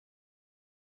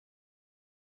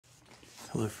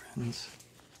Hello friends.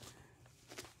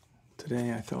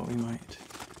 Today I thought we might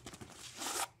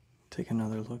take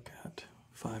another look at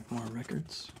 5 more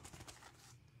records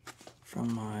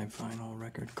from my vinyl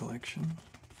record collection.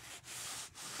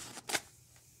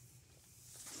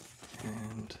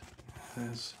 And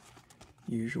as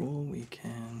usual, we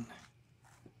can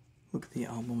look at the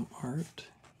album art,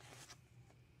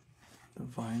 the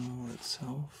vinyl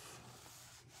itself,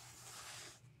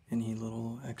 any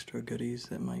little extra goodies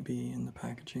that might be in the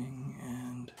packaging,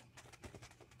 and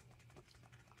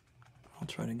I'll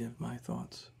try to give my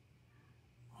thoughts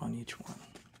on each one.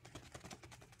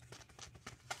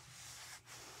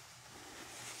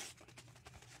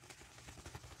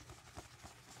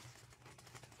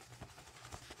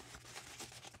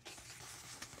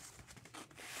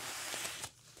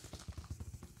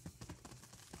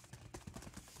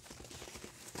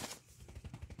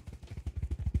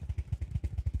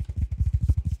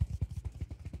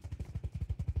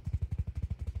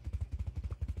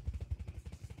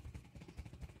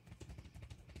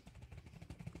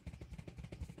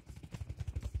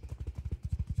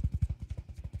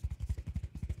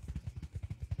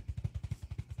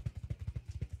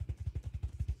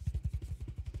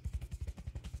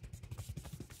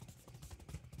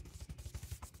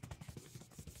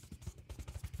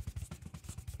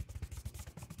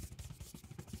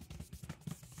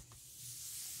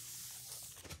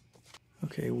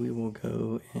 Okay, we will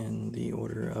go in the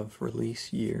order of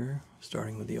release year,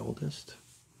 starting with the oldest.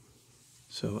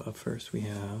 So up first we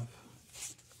have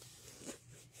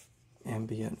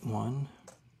Ambient 1,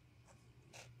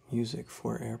 Music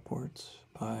for Airports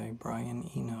by Brian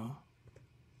Eno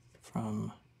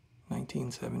from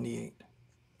 1978.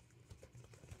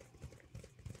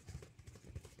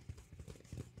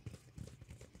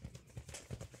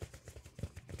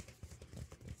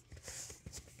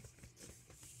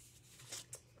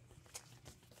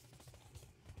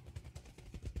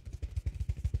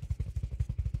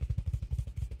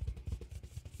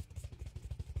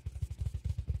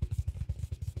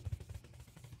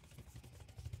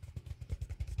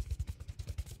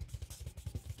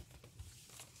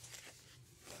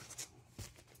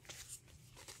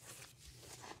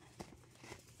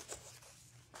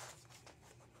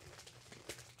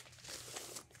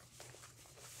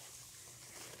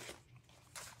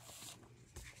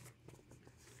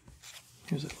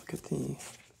 Here's a look at the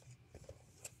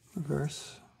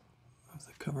reverse of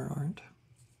the cover art.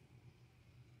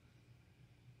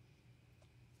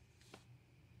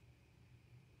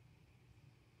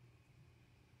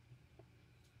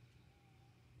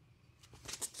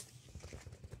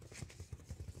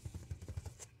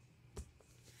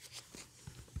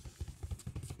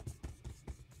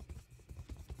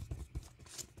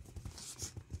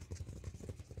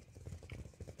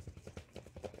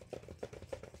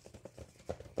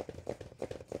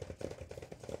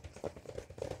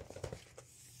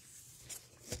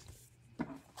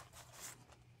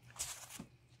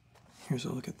 Here's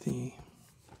a look at the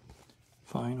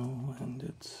vinyl and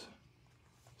its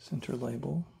center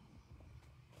label.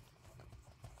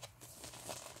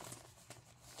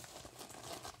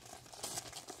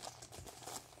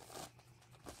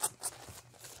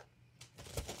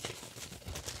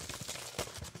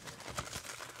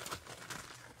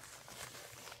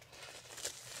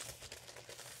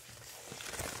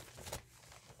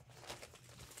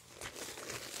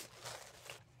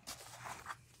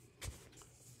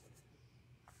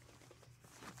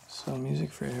 So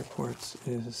Music for Airports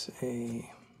is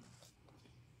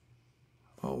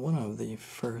one of the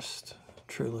first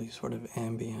truly sort of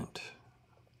ambient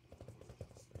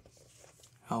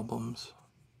albums.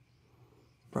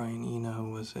 Brian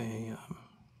Eno was or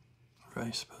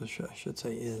I suppose I should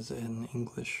say is an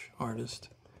English artist,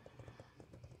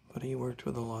 but he worked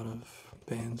with a lot of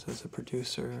bands as a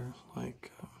producer,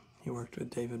 like he worked with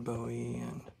David Bowie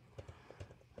and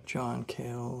John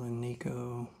Cale and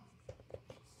Nico.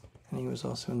 And he was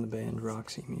also in the band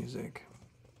Roxy Music,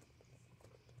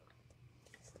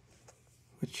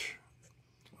 which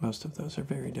most of those are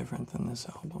very different than this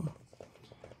album.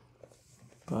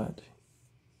 But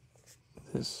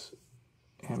this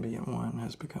Ambient one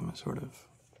has become a sort of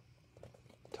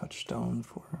touchstone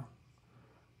for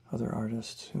other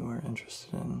artists who are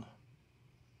interested in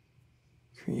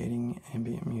creating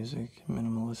ambient music,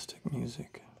 minimalistic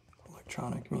music,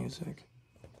 electronic music.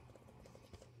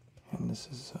 And this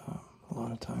is a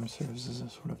lot of times serves as a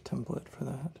sort of template for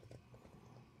that.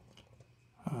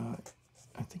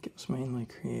 I think it was mainly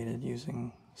created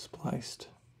using spliced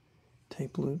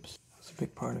tape loops. It was a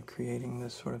big part of creating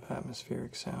this sort of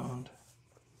atmospheric sound.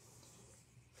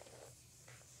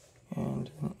 And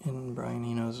in Brian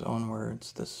Eno's own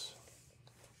words, this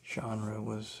genre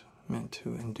was meant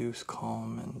to induce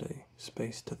calm and a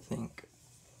space to think.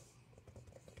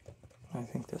 I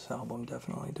think this album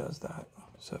definitely does that.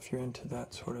 So if you're into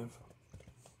that sort of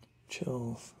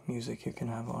chill music you can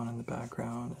have on in the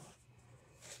background,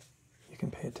 you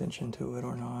can pay attention to it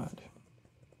or not.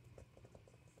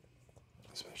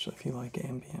 Especially if you like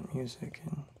ambient music,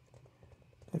 and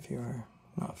if you're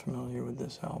not familiar with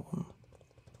this album,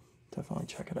 definitely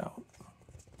check it out.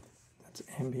 That's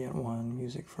Ambient 1,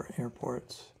 Music for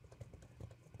Airports,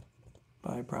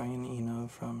 by Brian Eno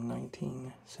from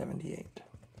 1978.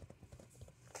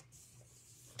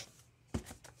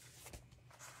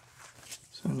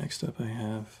 So next up I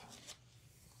have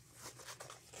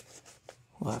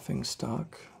Laughing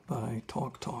Stock by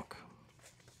Talk Talk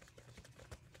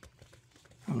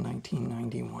from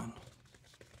 1991.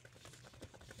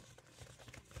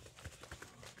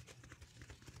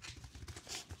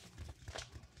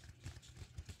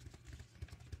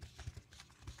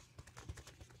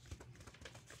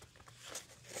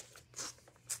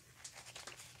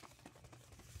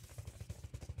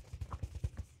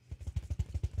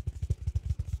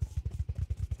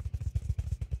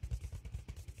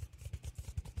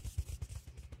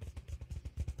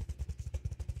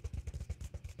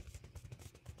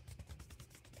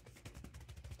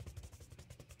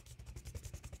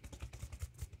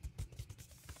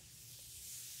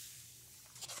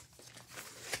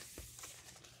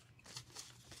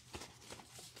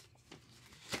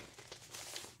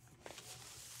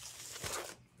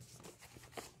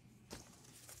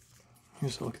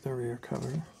 Here's a look at the rear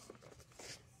cover.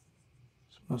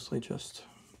 It's mostly just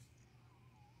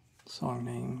song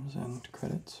names and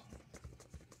credits.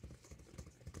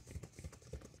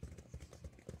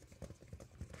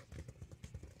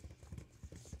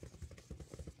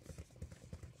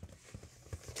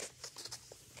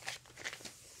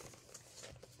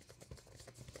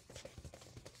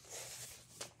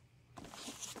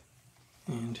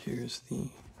 And here's the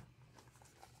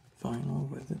vinyl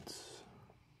with its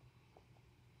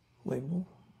label.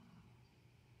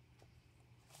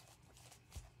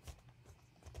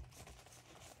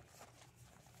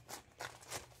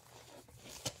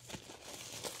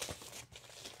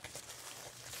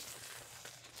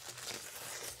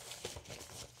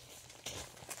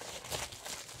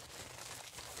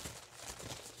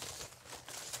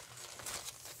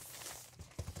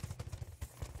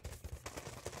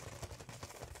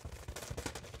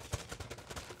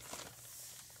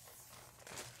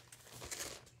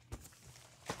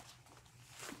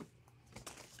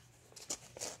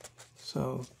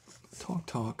 So, Talk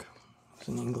Talk was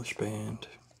an English band,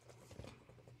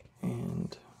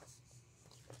 and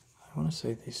I want to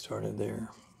say they started their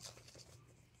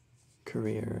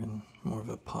career in more of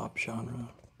a pop genre.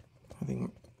 I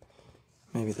think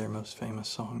maybe their most famous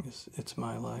song is It's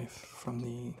My Life from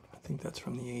I think that's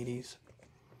from the 80s.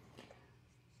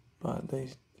 But they,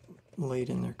 late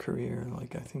in their career,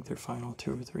 like I think their final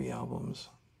 2 or 3 albums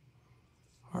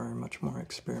are much more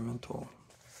experimental.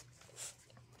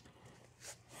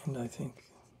 And I think,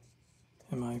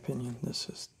 in my opinion,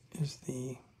 this is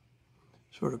the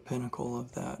sort of pinnacle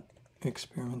of that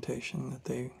experimentation that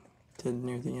they did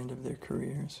near the end of their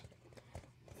careers.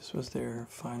 This was their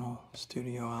final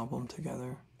studio album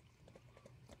together.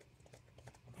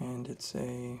 And it's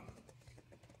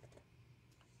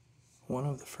one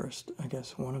of the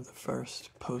first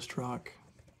post-rock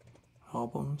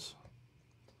albums.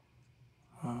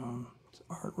 It's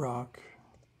art rock,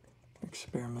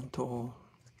 experimental.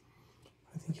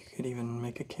 I think you could even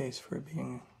make a case for it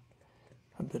being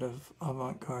a bit of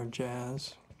avant-garde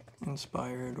jazz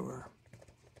inspired or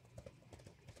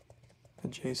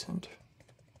adjacent.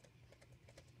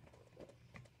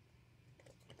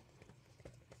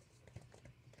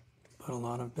 But a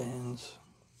lot of bands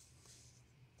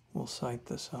will cite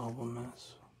this album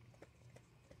as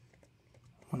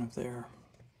one of their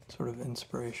sort of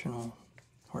inspirational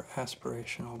or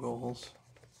aspirational goals,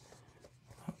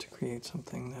 to create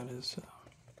something that is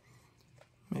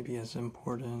maybe as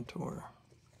important or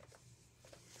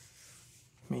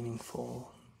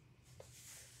meaningful,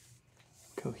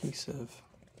 cohesive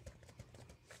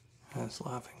as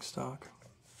Laughing Stock.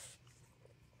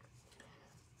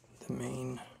 The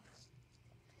main,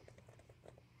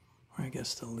 or I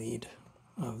guess the lead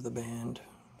of the band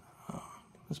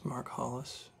was Mark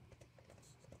Hollis,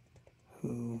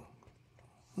 who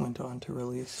went on to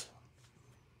release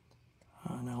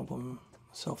an album,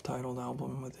 a self-titled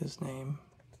album with his name,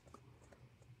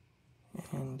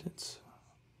 and it's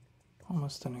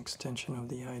almost an extension of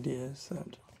the ideas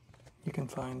that you can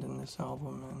find in this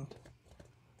album and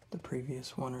the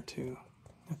previous 1 or 2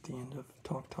 at the end of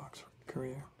Talk Talk's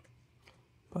career.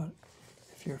 But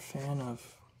if you're a fan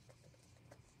of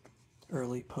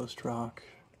early post-rock,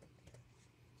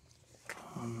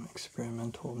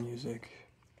 experimental music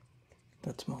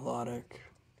that's melodic,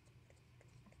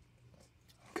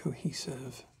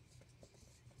 cohesive,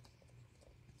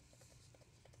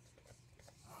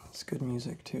 it's good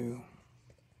music to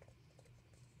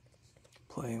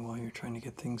play while you're trying to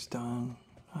get things done.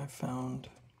 I've found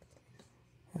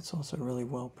it's also really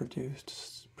well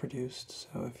produced.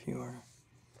 So if you are,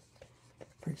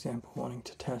 for example, wanting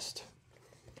to test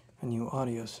a new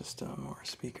audio system or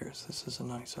speakers, this is a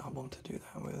nice album to do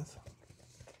that with.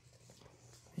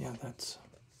 Yeah, that's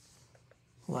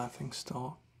Laughing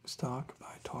Stock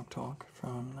by Talk Talk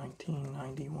from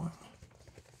 1991.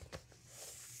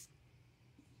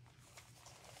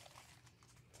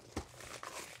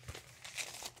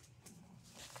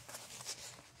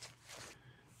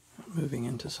 Moving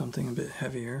into something a bit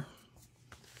heavier,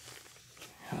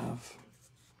 we have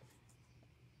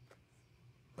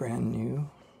brand new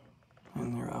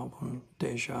in their album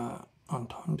Deja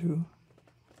Entendu.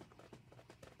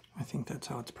 I think that's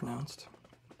how it's pronounced.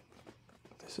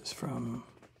 This is from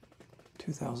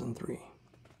 2003.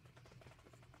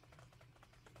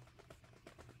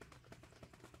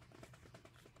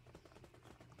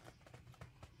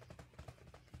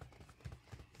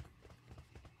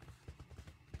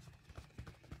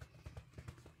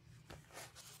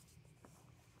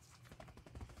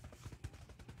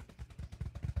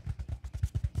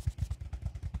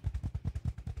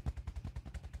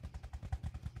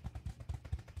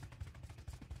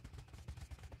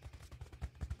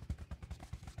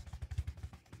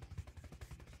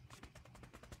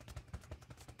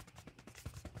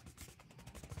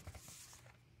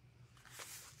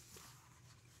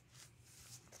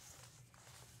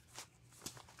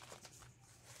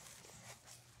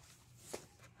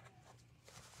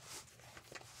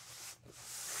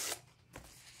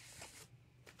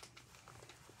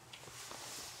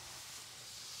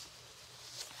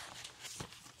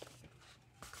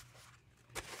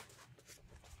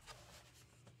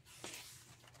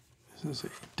 This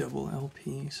is a double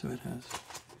LP, so it has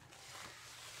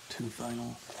 2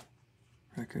 vinyl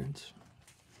records.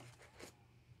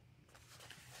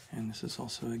 And this is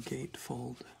also a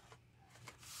gatefold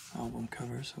album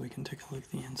cover, so we can take a look at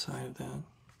the inside of that.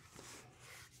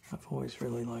 I've always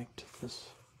really liked this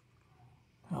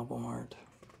album art.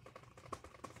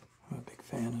 I'm a big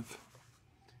fan of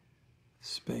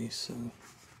space, and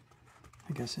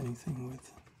I guess anything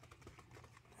with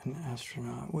an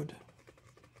astronaut would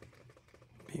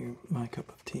be my cup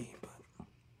of tea, but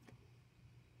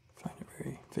I find it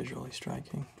very visually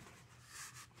striking.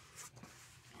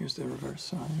 Here's the reverse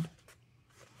side.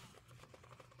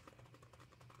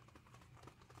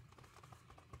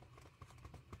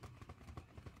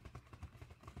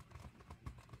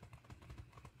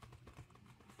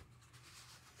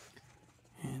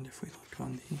 And if we look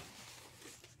on the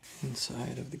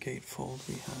inside of the gatefold,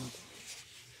 we have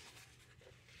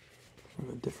sort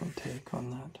of a different take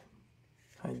on that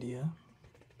idea.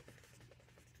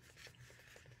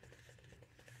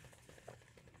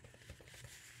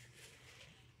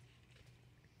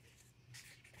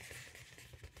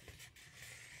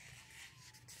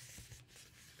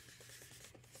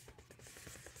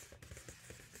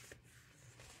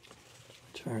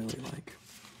 Which I really like.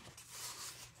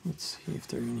 Let's see if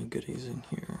there are any goodies in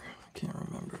here. I can't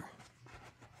remember.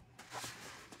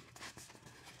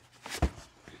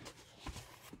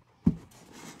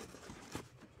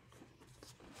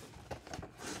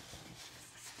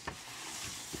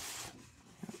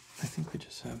 I think we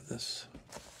just have this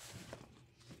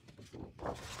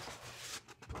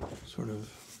sort of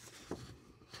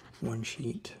one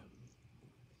sheet,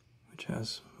 which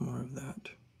has more of that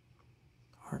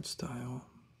art style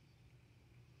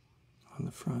on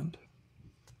the front.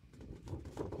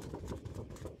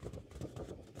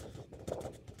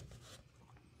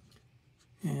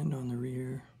 And on the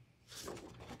rear,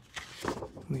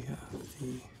 we have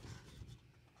the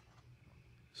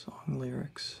song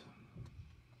lyrics.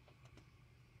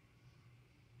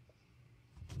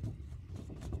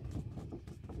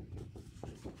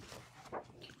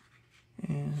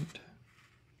 And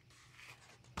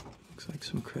looks like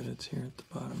some credits here at the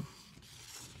bottom.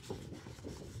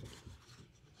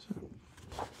 So,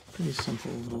 pretty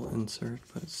simple little insert,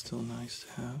 but it's still nice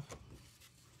to have.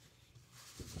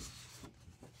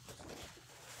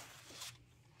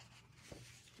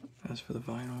 As for the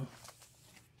vinyl,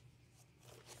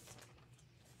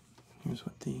 here's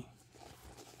what the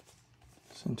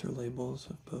center labels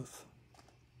of both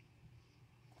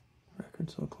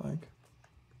records look like.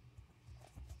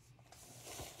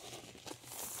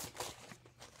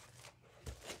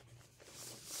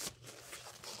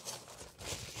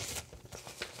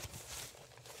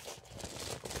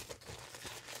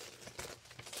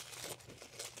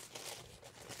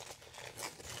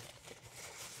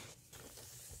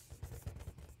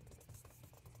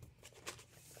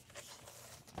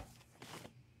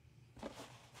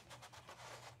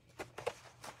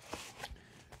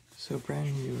 So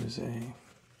Brand New is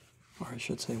or I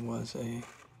should say was a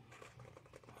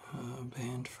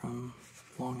band from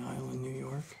Long Island, New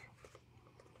York.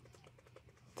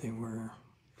 They were,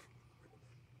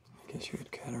 I guess you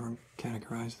could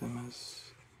categorize them as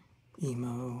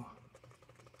emo,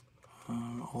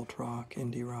 alt rock,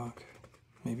 indie rock,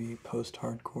 maybe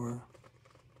post-hardcore.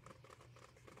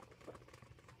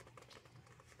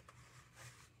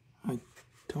 I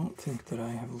don't think that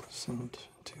I have listened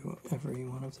to every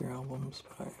one of their albums,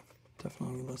 but I've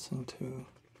definitely listened to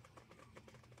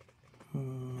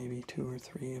maybe 2 or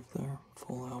 3 of their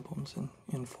full albums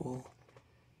in full.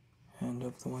 And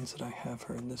of the ones that I have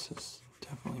heard, this is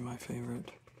definitely my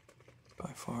favorite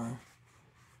by far.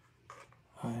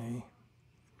 I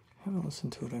haven't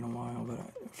listened to it in a while,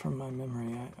 but from my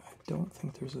memory, I don't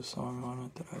think there's a song on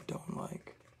it that I don't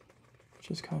like, which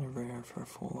is kind of rare for a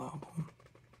full album.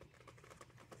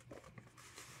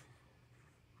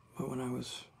 But when I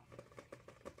was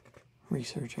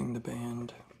researching the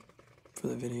band for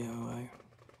the video, I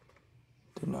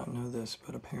did not know this,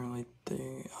 but apparently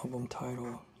the album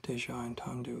title, Deja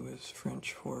Entendu, is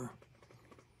French for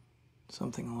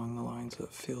something along the lines of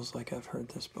 "feels like I've heard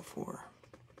this before,"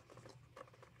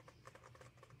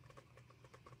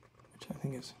 which I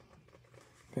think is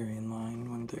very in line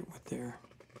with their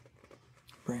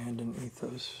brand and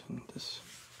ethos in this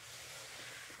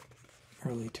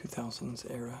early 2000s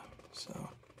era. So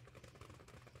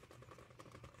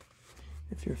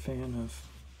if you're a fan of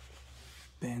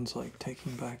bands like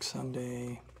Taking Back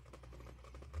Sunday,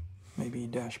 maybe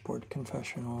Dashboard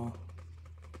Confessional,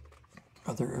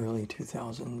 other early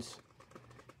 2000s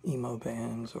emo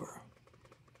bands or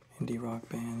indie rock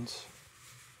bands,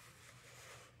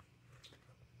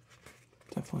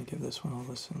 definitely give this one a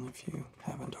listen if you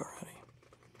haven't already.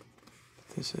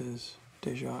 This is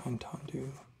Deja Entendu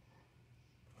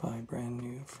by Brand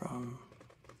New from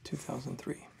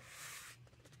 2003.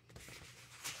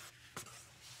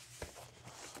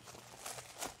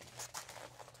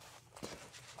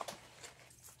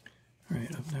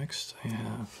 Alright, up next I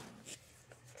have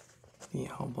the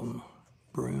album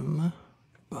Broom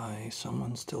by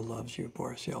Someone Still Loves You,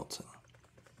 Boris Yeltsin.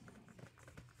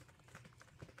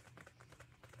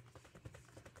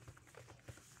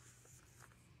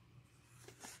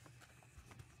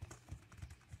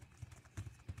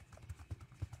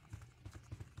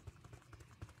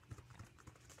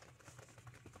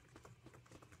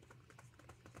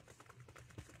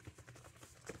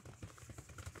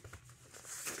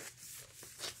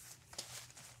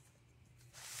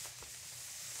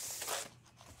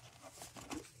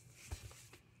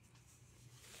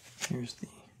 Here's the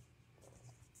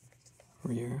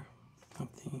rear of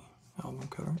the album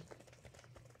cover.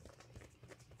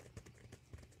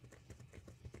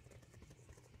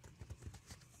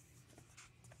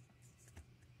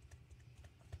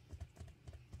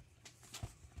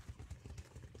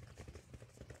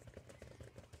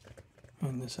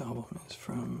 And this album is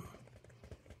from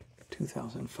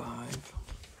 2005.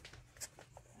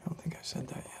 I don't think I said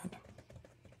that yet.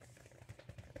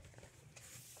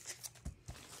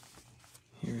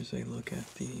 Here's a look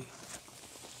at the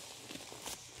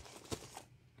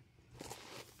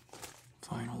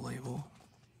vinyl label.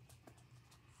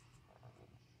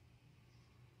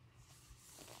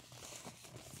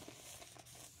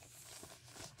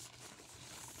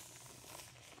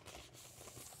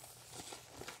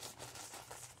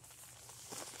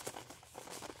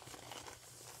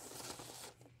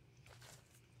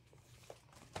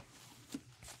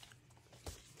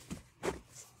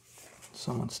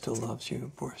 Someone Still Loves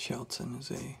You, Boris Yeltsin, is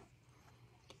a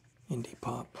indie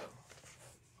pop,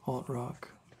 alt rock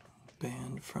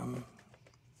band from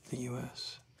the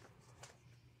US.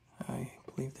 I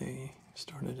believe they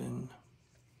started in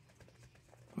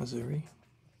Missouri.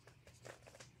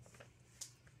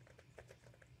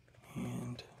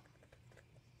 And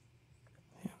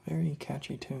they have very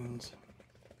catchy tunes.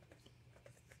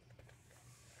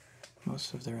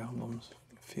 Most of their albums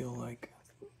feel like,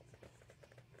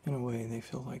 in a way, they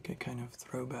feel like a kind of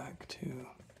throwback to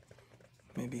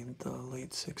maybe the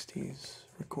late 60s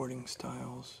recording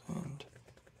styles and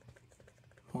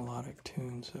melodic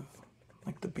tunes of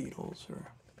like the Beatles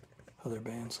or other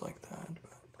bands like that.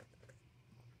 But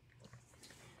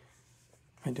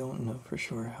I don't know for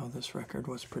sure how this record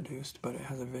was produced, but it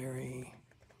has a very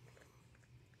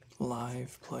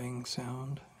live playing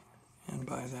sound, and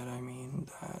by that I mean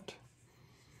that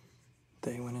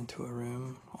they went into a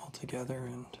room all together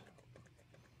and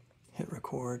hit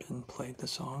record and played the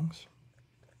songs.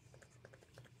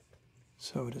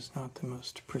 So it is not the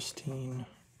most pristine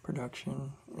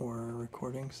production or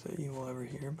recordings that you will ever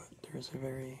hear, but there's a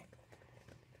very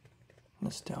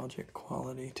nostalgic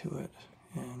quality to it,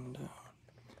 and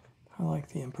I like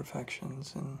the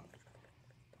imperfections in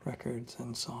records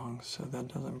and songs, so that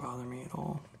doesn't bother me at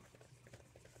all.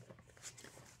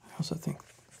 I also think,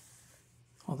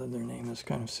 although their name is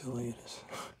kind of silly, it is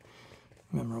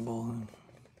memorable and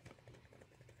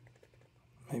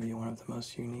maybe one of the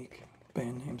most unique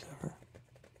band names ever.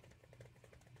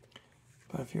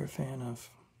 But if you're a fan of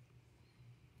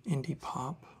indie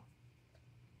pop,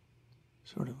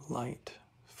 sort of light,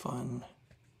 fun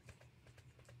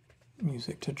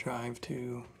music to drive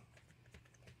to,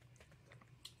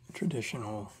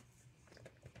 traditional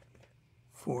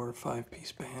 4 or 5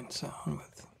 piece band sound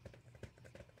with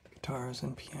guitars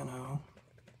and piano,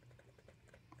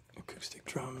 acoustic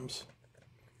drums,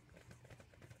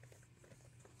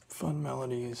 fun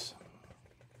melodies,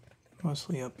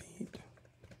 mostly upbeat.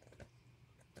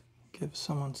 Give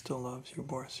Someone Still Loves You,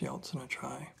 Boris Yeltsin, a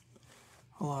try.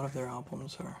 A lot of their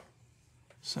albums are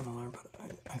similar, but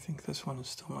I think this one is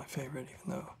still my favorite,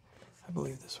 even though I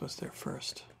believe this was their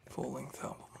first full-length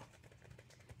album.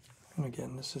 And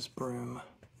again, this is Broom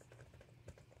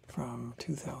from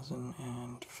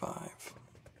 2005.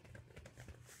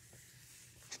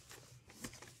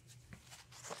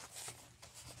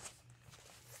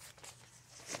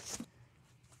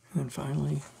 And then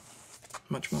finally,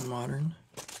 much more modern,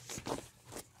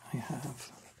 I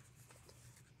have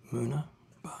Muna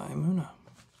by Muna.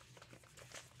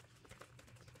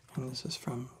 And this is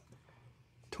from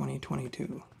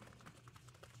 2022.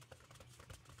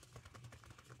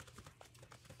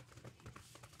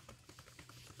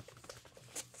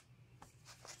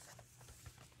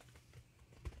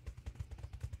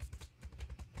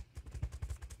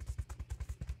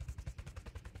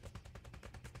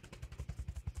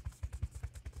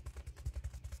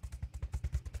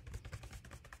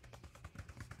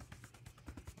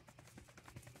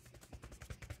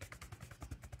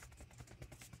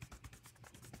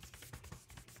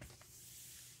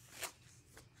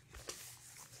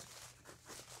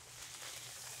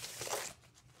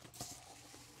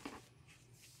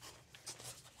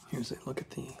 Here's a look at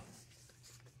the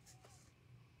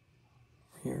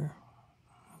rear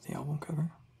of the album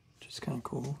cover, which is kind of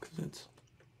cool because it's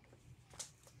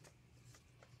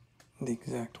the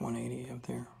exact 180 of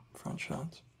their front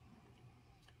shots.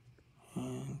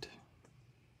 And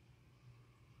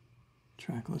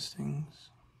track listings.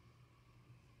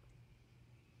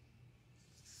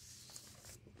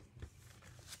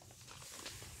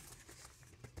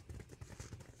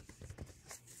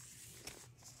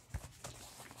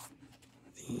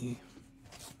 The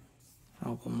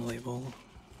album label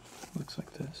looks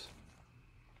like this.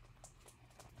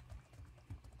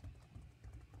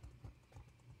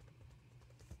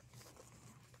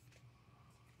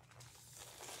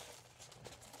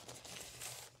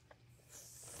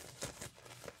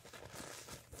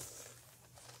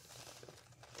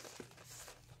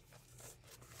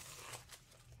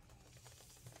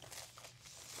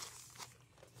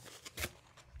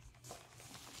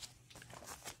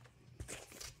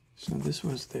 So this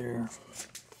was their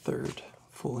third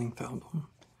full-length album.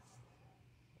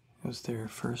 It was their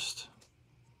first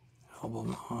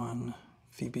album on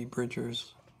Phoebe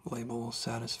Bridgers' label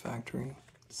Saddest Factory.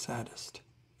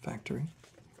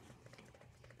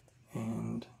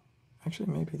 And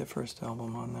actually maybe the first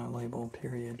album on that label,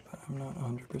 period, but I'm not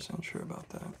 100% sure about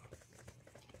that.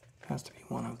 It has to be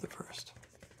one of the first.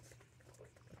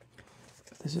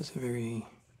 But this is a very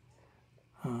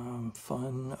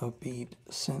fun, upbeat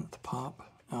synth pop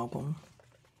album.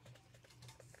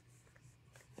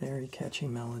 Very catchy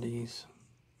melodies.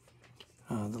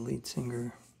 The lead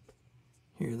singer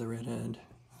here, the redhead,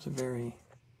 has a very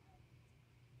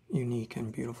unique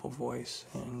and beautiful voice,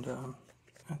 and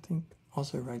I think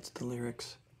also writes the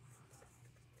lyrics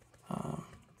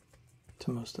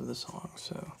to most of the songs,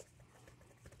 so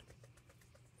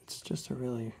it's just a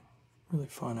really, really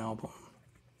fun album.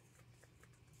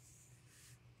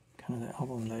 Kind of the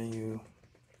album that you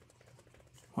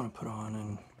want to put on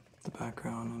in the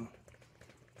background and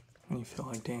when you feel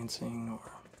like dancing,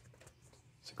 or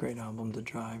it's a great album to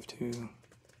drive to.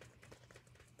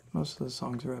 Most of the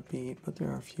songs are upbeat, but there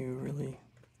are a few really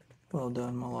well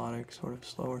done melodic, sort of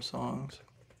slower songs.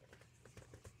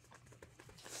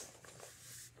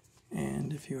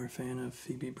 And if you're a fan of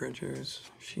Phoebe Bridgers,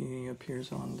 she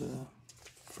appears on the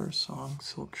first song,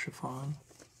 Silk Chiffon.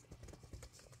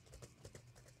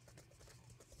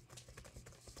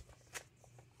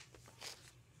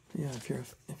 Yeah,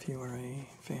 if you are a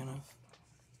fan of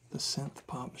the synth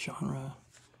pop genre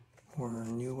or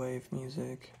new wave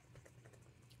music,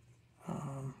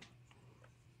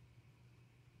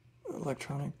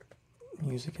 electronic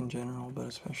music in general, but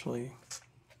especially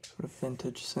sort of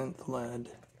vintage synth-led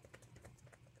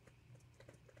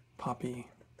poppy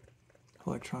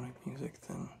electronic music,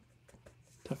 then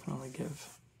definitely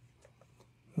give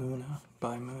Muna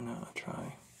by Muna a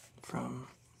try from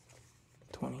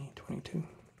 2022.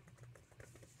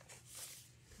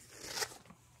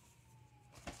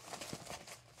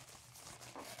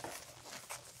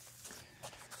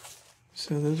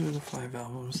 So those were the 5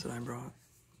 albums that I brought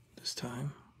this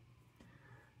time.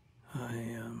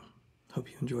 I hope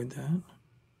you enjoyed that.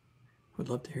 Would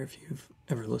love to hear if you've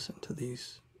ever listened to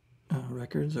these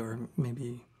records, or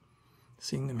maybe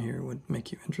seeing them here would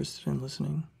make you interested in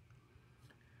listening.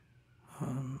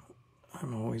 I'm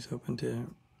always open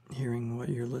to hearing what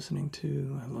you're listening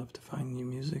to. I love to find new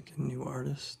music and new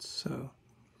artists, so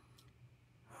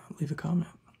leave a comment.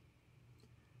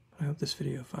 I hope this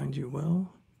video finds you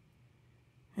well,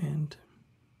 and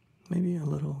maybe a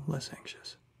little less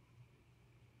anxious.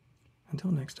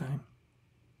 Until next time,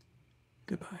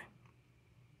 goodbye.